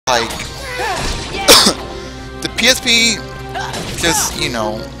like the PSP just, you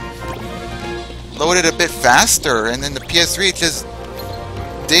know, loaded a bit faster, and then the PS3 just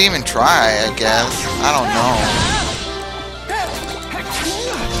didn't even try, I guess. I don't know.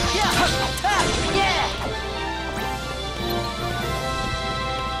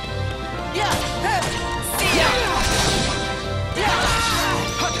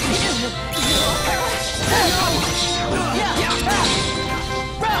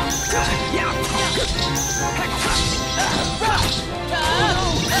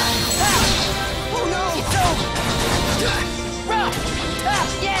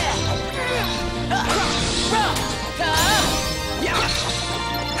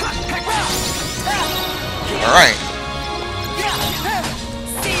 All right.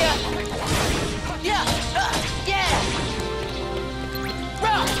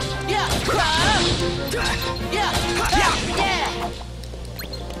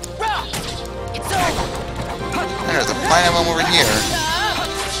 And there's a platinum one over here.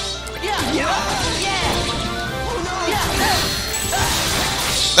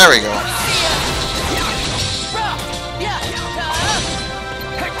 There we go.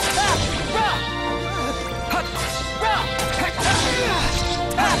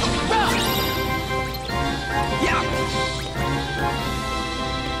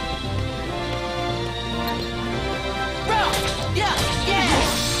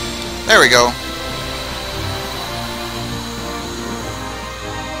 There we go.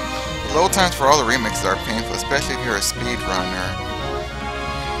 Load times for all the remixes are painful, especially if you're a speedrunner.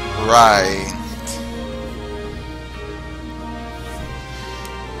 Right.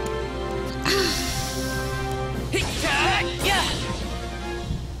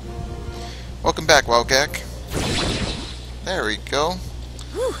 Welcome back, Wildgak. There we go.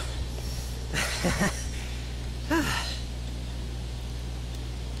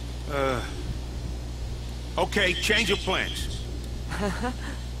 Okay, change of plans.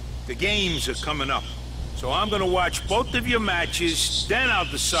 The games are coming up, so I'm gonna watch both of your matches, then I'll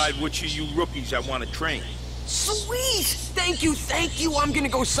decide which of you rookies I want to train. Sweet! Thank you, thank you! I'm gonna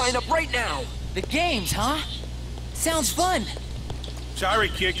go sign up right now! The games, huh? Sounds fun. Sorry,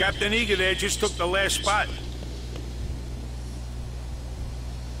 kid, Captain Eager there just took the last spot.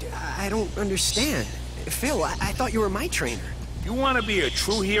 I don't understand. Phil, I thought you were my trainer. You want to be a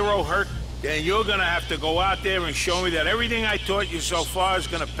true hero, Herc? Then you're gonna have to go out there and show me that everything I taught you so far is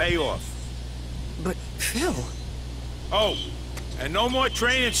gonna pay off. But, Phil... Oh, and no more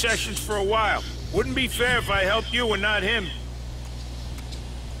training sessions for a while. Wouldn't be fair if I helped you and not him.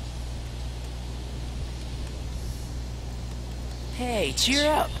 Hey,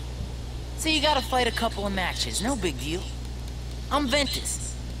 cheer up. So you gotta fight a couple of matches, no big deal. I'm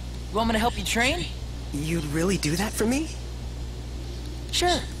Ventus. You want me to help you train? You'd really do that for me?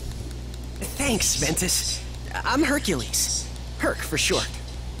 Sure. Thanks, Ventus. I'm Hercules. Herc for short.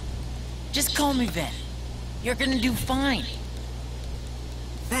 Just call me Ven. You're gonna do fine.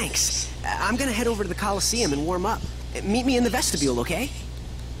 Thanks. I'm gonna head over to the Coliseum and warm up. Meet me in the vestibule, okay?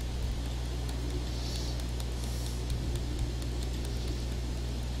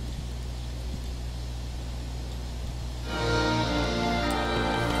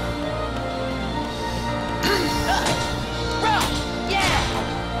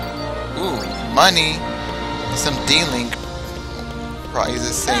 Ooh, money. Some D-Link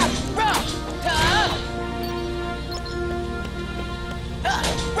prizes saying.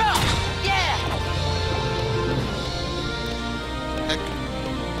 Heck.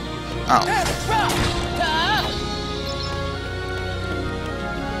 Oh.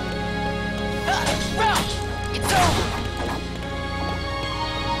 It's over.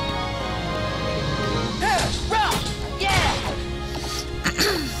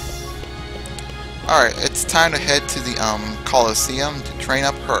 Alright, it's time to head to the Coliseum to train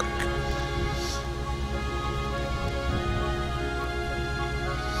up Herc.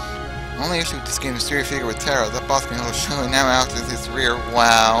 Only issue with this game is Stereo Figure with Terra. That boss can hold show now out to his rear.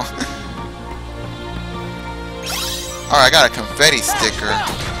 Wow. Alright, I got a confetti sticker.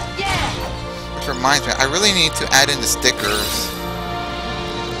 Which reminds me, I really need to add in the stickers.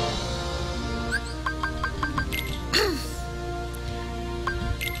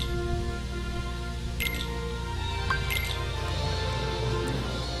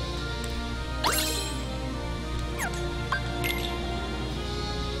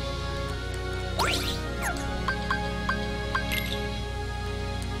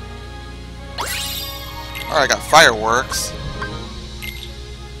 Alright, I got fireworks.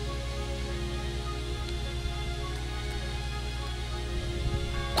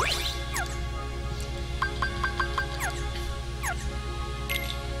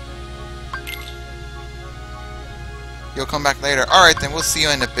 You'll come back later. Alright, then we'll see you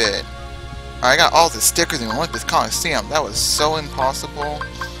in a bit. I got all the stickers in Olympus Coliseum. That was so impossible.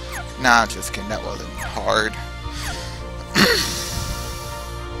 Nah, I'm just kidding. That wasn't hard.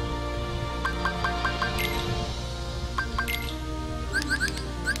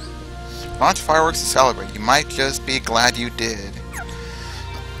 Launch fireworks to celebrate. You might just be glad you did.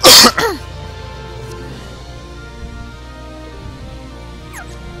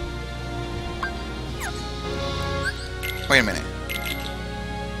 Wait a minute.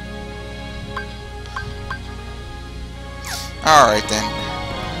 Alright then.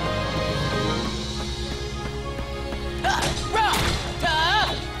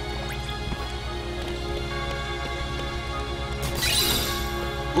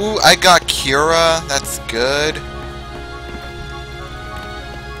 Ooh, I got Cura. That's good.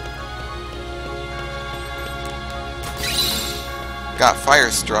 Got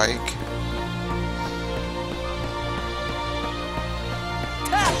Fire Strike.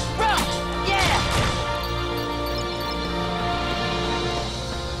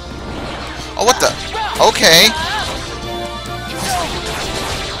 Oh, what the? Okay.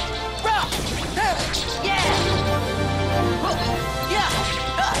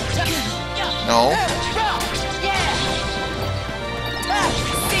 No.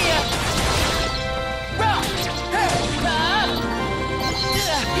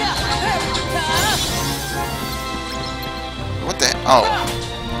 What the? Oh.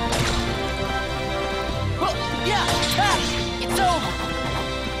 It's over.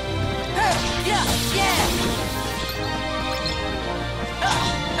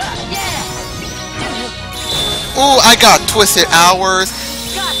 Ooh, I got Twisted Hours.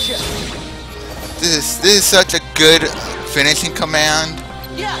 Gotcha. This is such a good finishing command.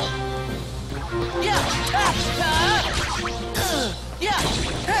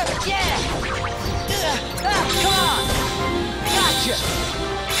 Come on. Gotcha.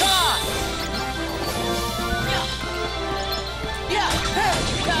 Come on.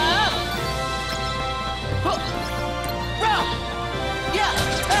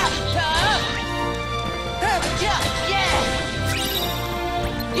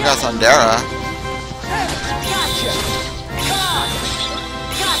 We got Sandera. Gotcha. Come on.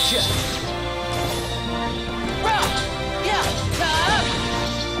 Gotcha.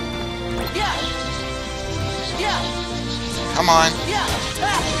 Come on.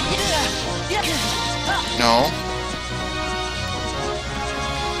 No.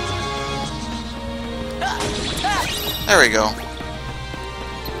 There we go.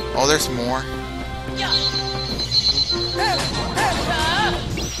 Oh, there's more.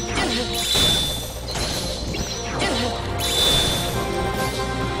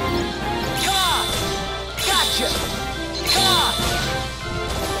 Come on. Gotcha. Come on.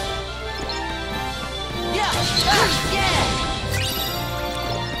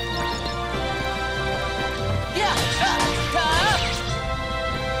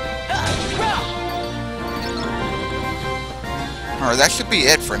 Alright, that should be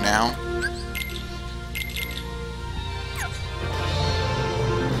it for now.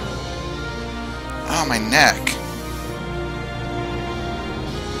 Oh, my neck.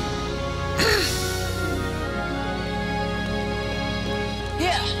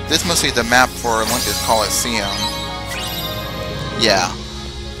 This must be the map for Olympus Coliseum. Yeah.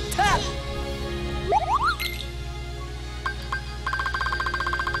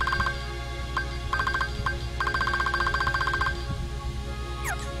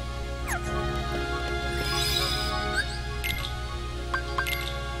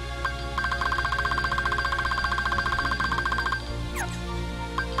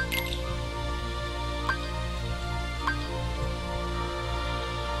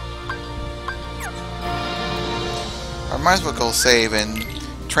 I might as well go save and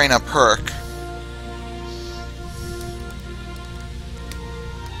train up Herc.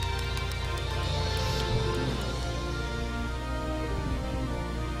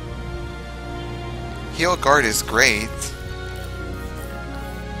 Heal Guard is great.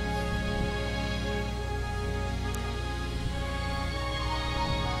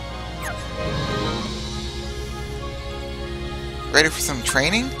 Ready for some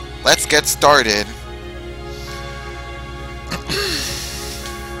training? Let's get started.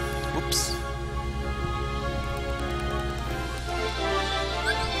 Oops.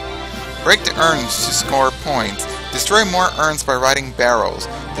 Break the urns to score points. Destroy more urns by riding barrels.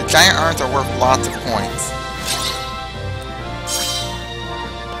 The giant urns are worth lots of points.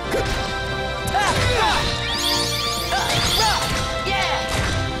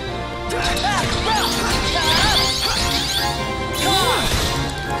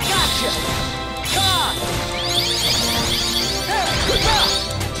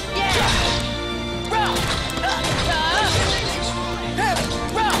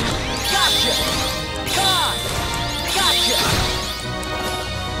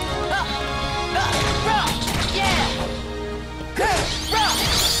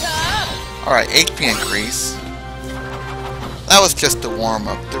 Alright, HP increase. That was just the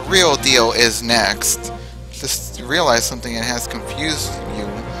warm-up. The real deal is next. Just realize something that has confused you.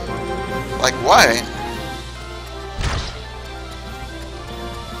 Like what?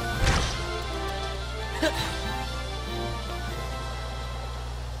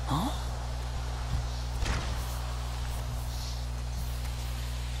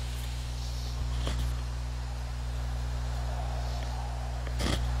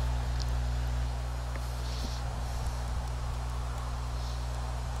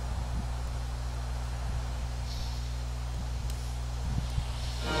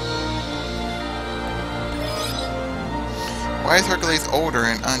 Why is Hercules older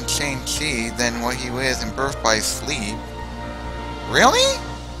in Unchained Chi than what he was in Birth by Sleep? Really?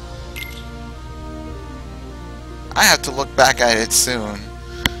 I have to look back at it soon.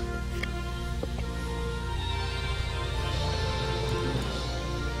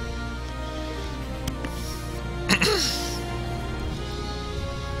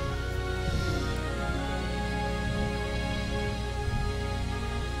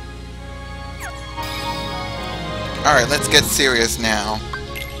 Alright, let's get serious now.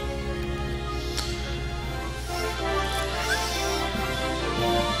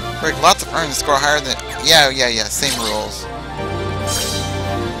 Break lots of earnings, score higher than... Yeah, same rules.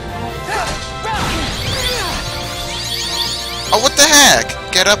 Oh, what the heck?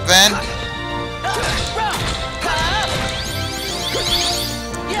 Get up, then.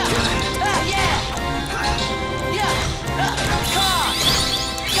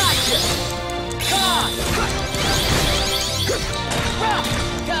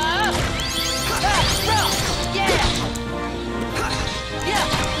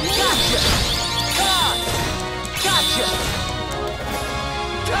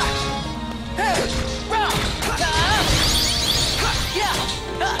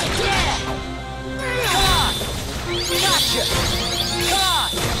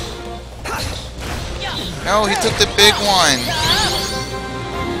 No, he took the big one.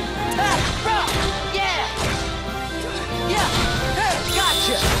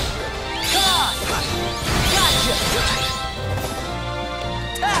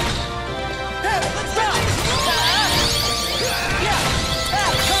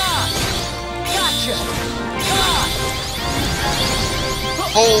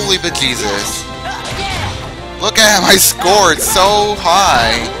 Holy bejesus. Look at him, I scored so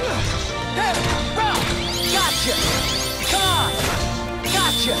high.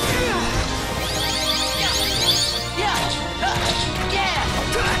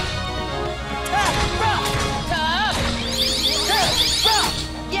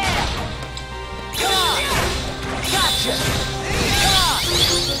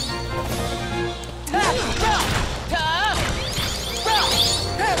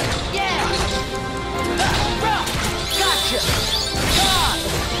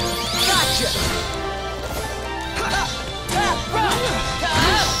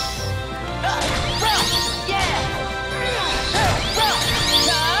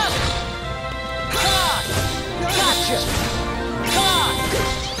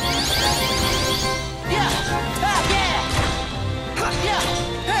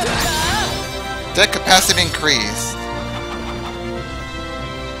 Deck capacity increased.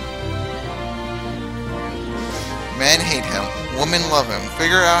 Men hate him, women love him.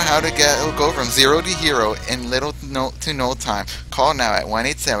 Figure out how to go from 0 to hero in little to no time. Call now at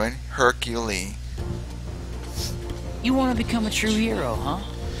 187-HERCULES. You want to become a true hero, huh?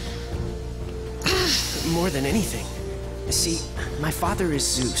 More than anything. See, my father is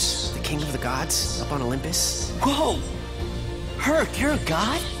Zeus, the king of the gods, up on Olympus. Whoa! Herc, you're a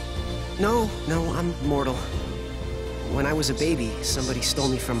god? No, I'm mortal. When I was a baby, somebody stole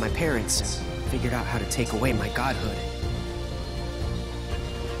me from my parents and figured out how to take away my godhood.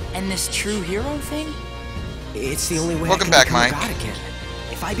 And this true hero thing? It's the only way Welcome I can back, become Mike. a god again.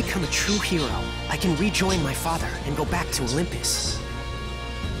 If I become a true hero, I can rejoin my father and go back to Olympus.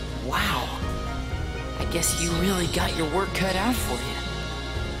 Wow. I guess you really got your work cut out for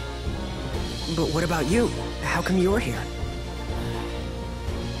you. But what about you? How come you're here?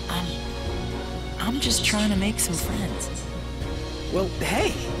 I'm just trying to make some friends. Well,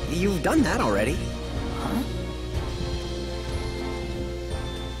 hey, you've done that already. Huh?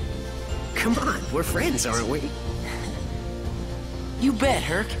 Come on, we're friends, aren't we? You bet,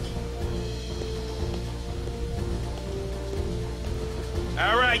 Herc.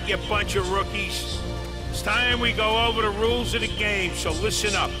 All right, you bunch of rookies. It's time we go over the rules of the game, so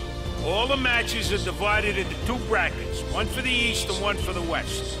listen up. All the matches are divided into 2 brackets, one for the East and one for the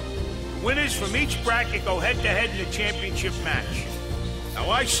West. Winners from each bracket go head-to-head in the championship match. Now,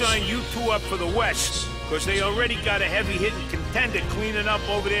 I signed you two up for the West, because they already got a heavy-hitting contender cleaning up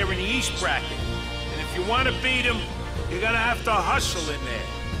over there in the East bracket. And if you want to beat them, you're gonna have to hustle in there.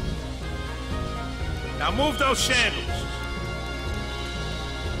 Now move those sandals.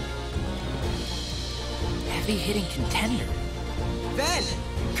 Heavy-hitting contender. Ben,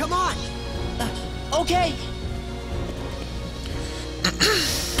 come on. Okay.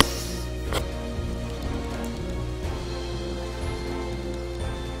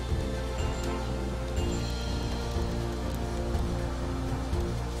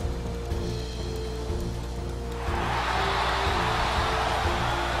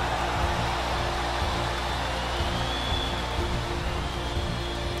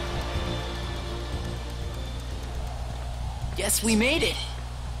 Guess we made it.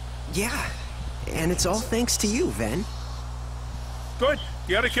 Yeah, and it's all thanks to you, Ven. Good.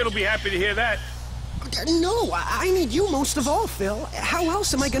 The other kid will be happy to hear that. No, I need you most of all, Phil. How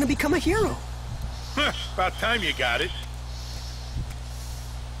else am I gonna become a hero? About time you got it.